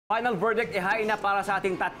Final verdict ihain na para sa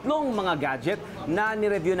ating tatlong mga gadget na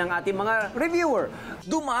nireview ng ating mga reviewer.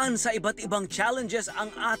 Dumaan sa iba't ibang challenges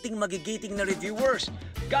ang ating magigiting na reviewers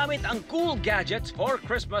gamit ang cool gadgets for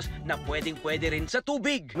Christmas na pwedeng-pwede rin sa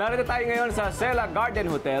tubig. Narito tayo ngayon sa Sela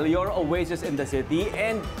Garden Hotel, your oasis in the city.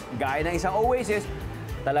 And gaya ng isang oasis,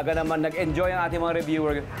 talaga naman nag-enjoy ang ating mga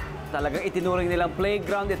reviewer. Talagang itinuring nilang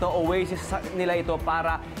playground ito, oasis nila ito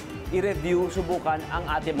para i-review, subukan ang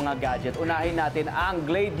ating mga gadget. Unahin natin ang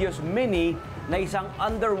Gladius Mini na isang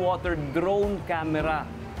underwater drone camera.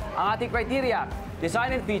 Ang ating criteria,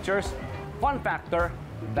 design and features, fun factor,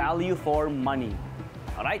 value for money.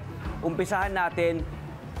 Alright, umpisahan natin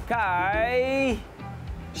kay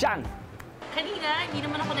Shang. Kanina, hindi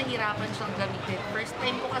naman ako nahirapan siyang gamitin. First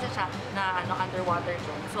time ko kasi siya na underwater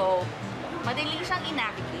drone. So, madali siyang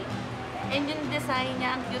i-navigate. And yung design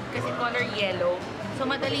niya, ang cute kasi color yellow. So,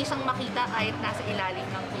 madali siyang makita kahit nasa ilalim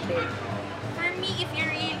ng tubig. For me, if you're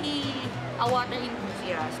really a water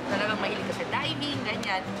enthusiast, talagang mahilig ka sa diving,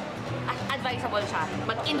 ganyan, advisable siya.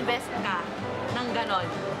 But invest ka ng ganon.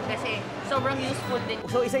 Kasi sobrang useful din.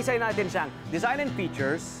 So, isa-isa natin siyang design and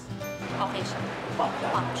features. Okay siya. Pop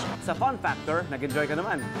siya. Sa fun factor, nag-enjoy ka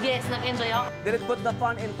naman. Yes, nag-enjoy ako. Did it put the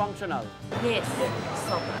fun in functional? Yes.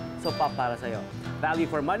 So, pop para sa'yo. Value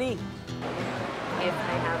for money? If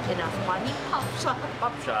I have enough money, pop siya.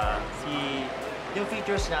 Pop siya. Yung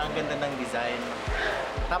features niya, ang ganda ng design.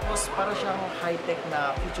 Tapos, parang siyang high-tech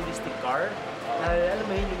na futuristic car. Na, alam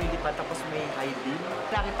mo yun, lumilipad, tapos may high beam.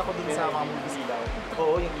 Nakita ko dun sa mga movies ilaw.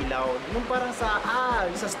 Oo, yung ilaw. Yung parang sa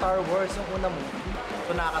Star Wars, yung unang movie.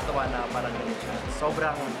 So, nakakatawa na parang ganun siya.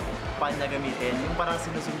 Sobrang fun na gamitin. Yung parang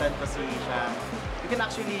sinusundan ko siya. You can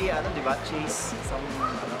actually, di ba, chase some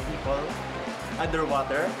people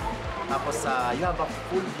underwater. Tapos, you have a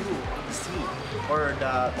full view of the sea or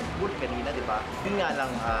the pool kanina, di ba? Yun nga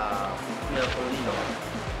lang,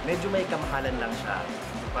 medyo may kamahalan lang siya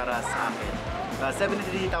para sa akin.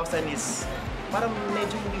 73,000 is parang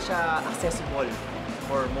medyo hindi siya accessible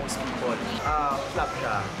for most people. Flop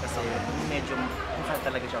siya kasi medyo mahal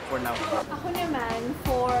talaga siya for now. Ako naman,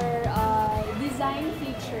 for design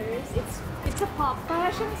features, it's a pop.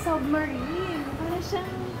 Para siyang submarine. Para siyang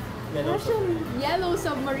yellow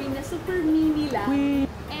submarine na super mini lang.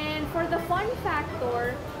 And for the fun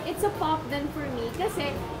factor, it's a pop din for me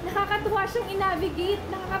kasi nakakatuwa siyang i-navigate,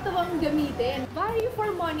 nakakatuwang gamitin. Value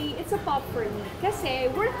for money, it's a pop for me kasi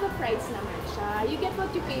worth the price naman siya. You get what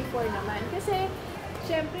you pay for naman kasi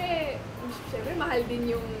syempre mahal din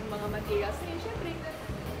yung mga materials. Syempre,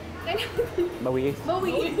 Bawi.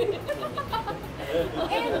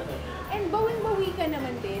 And bawing-bawi ka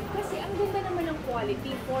naman din kasi ang ganda naman ng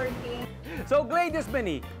quality, 4K. So, Gladius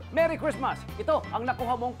Mini, Merry Christmas! Ito ang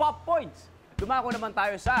nakuha mong pop points. Dumako naman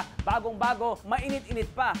tayo sa bagong-bago,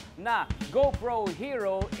 mainit-init pa na GoPro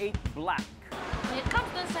Hero 8 Black. When it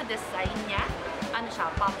comes dun sa design niya,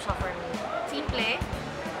 pop siya for me. Simple.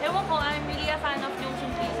 Ewan ko, I'm really a fan of yung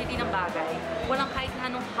simplicity ng bagay. Walang kahit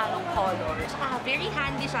anong halong color. Very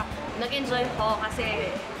handy siya. Nag-enjoy ko kasi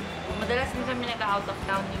madalas din kami nag-out of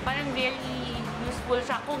town. Parang very useful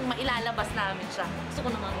siya kung mailalabas namin siya. Gusto ko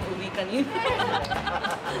naman uwi kanina.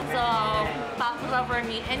 So, pop siya for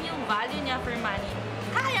me. And yung value niya for money,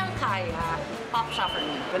 kayang-kaya. Pop siya for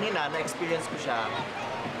me. Kanina, na-experience ko siya.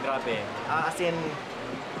 Grabe. As in,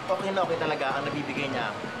 okay na okay talaga ang nabibigay niya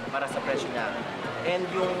para sa presyo niya. And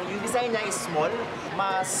yung design niya is small,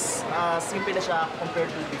 mas simple na siya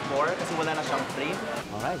compared to before kasi wala na siyang frame.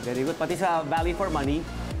 Alright, very good. Pati sa value for money,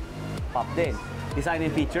 pop din. Design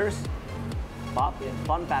and features, pop.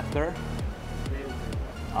 Fun factor.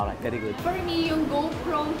 Alright, very good. For me, yung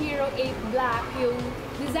GoPro Hero 8 Black, yung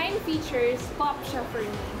design features, pop siya for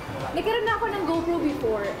me. Nagkaroon na ako ng GoPro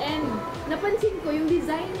before and napansin ko yung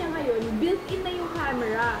design niya ngayon, built-in na yung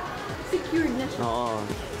camera. Secured na siya. Oo.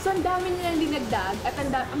 So, ang dami nilang dinagdag at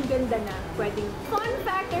ang ganda na pwedeng. Fun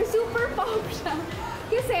factor, super pop siya.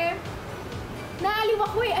 Kasi, naaliw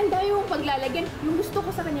ako ang dami mong paglalagyan. Yung gusto ko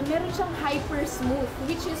sa kanya, meron siyang hyper smooth,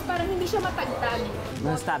 which is parang hindi siya matagtag.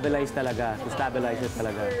 Na-stabilize talaga. To-stabilize it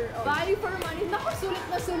talaga. Value for money. Naku, sulit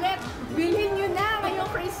na sulit. Bilhin nyo na ngayong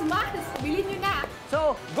Christmas. Bilhin nyo na.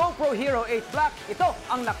 So, GoPro Hero 8 Black, ito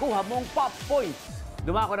ang nakuha mong pop points.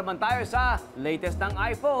 Dumako naman tayo sa latest ng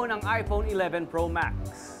iPhone, ang iPhone 11 Pro Max.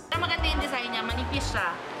 Maganda yung design niya, manipis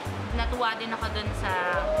siya. Natuwa din ako dun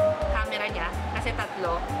sa camera niya kasi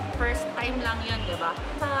tatlo. First time lang yun, di ba?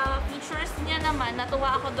 Sa features niya naman,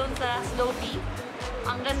 natuwa ako dun sa slow T.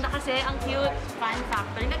 Ang ganda kasi, ang cute. Fun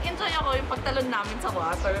factor. Nag-enjoy ako yung pagtalon namin sa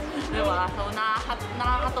water. Diba? So,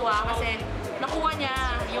 nakakatuwa kasi nakuha niya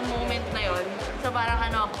yung moment na yon. So, parang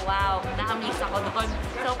ano, wow, na-amaze ako doon.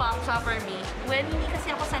 So, siya for me. When hindi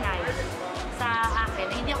kasi ako sanay sa akin,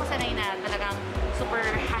 hindi ako sanay na talagang super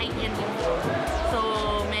high-end yung phone. So,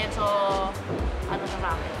 medyo, ano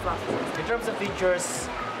sa akin, In terms of features,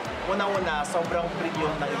 una-una, sobrang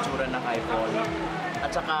premium ng itsura ng iPhone.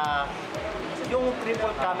 At saka, yung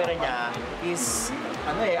triple camera niya is,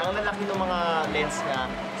 ang lalaki ng mga lens niya.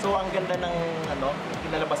 So, ang ganda ng,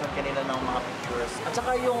 kinalabasan kanina ng mga pictures. At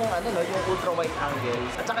saka yung, yung ultra wide angle.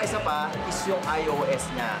 At saka isa pa is yung iOS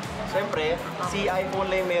niya. Siyempre, si iPhone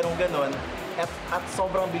lang merong ganun. At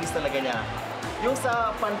sobrang bilis talaga niya. Yung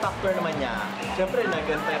sa fun factor naman niya, siyempre,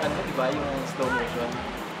 nagantay diba, yung slow motion.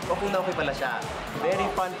 Okay na okay pala siya. Very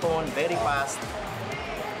fun phone, very fast.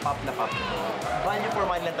 Pop na pop. Value for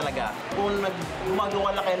money lang talaga. Kung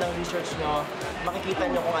gumagawa lang kayo ng research nyo, makikita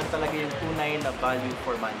nyo kung ano talaga yung tunay na value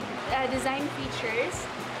for money. Design features,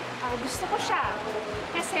 gusto ko siya.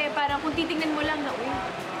 Kasi parang kung titingnan mo lang na,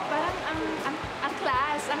 parang ang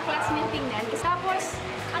class niyang tingnan. Tapos,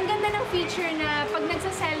 ang ganda ng feature na pag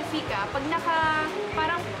nagsa-selfie ka, pag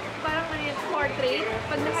parang portrait,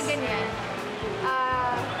 pag nakaganyan,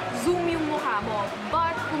 zoom yung mukha mo.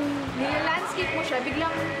 But kung nila-landscape mo siya,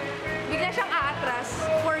 bigla siyang aatras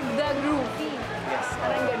for the groupie. Yes.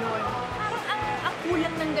 Parang ganun. Parang ang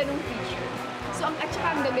kulang ng ganung feature. So, at saka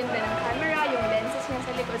ang gaganda ng camera, yung lenses niya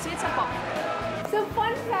sa likod. So, it's a pop. So,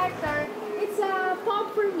 fun factor, it's a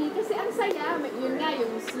pop for me kasi ang saya. Yun nga,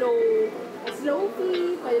 yung slow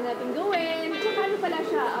fee, pwede natin gawin. Tsaka ano pala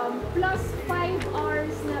siya, plus 5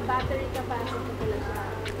 hours na battery capacity pala siya.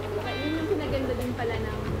 Yun yung pinaganda din pala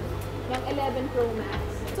ng 11 Pro Max.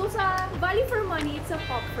 So sa value for money, it's a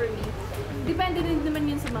pop for me. Depende din naman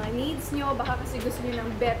yun sa mga needs nyo. Baka kasi gusto nyo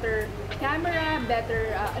ng better camera,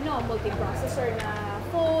 better multi-processor na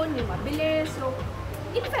phone, yung mabilis. So,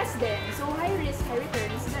 invest din. So, high risk, high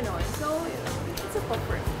returns, gano'n. So, it's a pop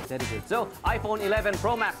for me. Very good. So, iPhone 11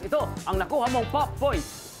 Pro Max, ito ang nakuha mong pop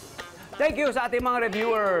points. Thank you sa ating mga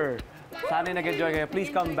reviewer. Sana nag-enjoy kayo.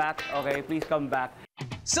 Please come back. Okay, please come back.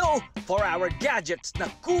 So, for our gadgets na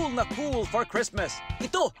cool for Christmas,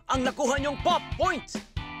 ito ang nakuha nyong pop points.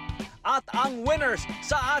 At ang winners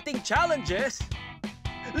sa ating challenges,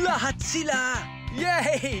 lahat sila!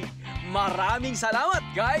 Yay! Maraming salamat,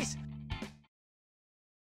 guys!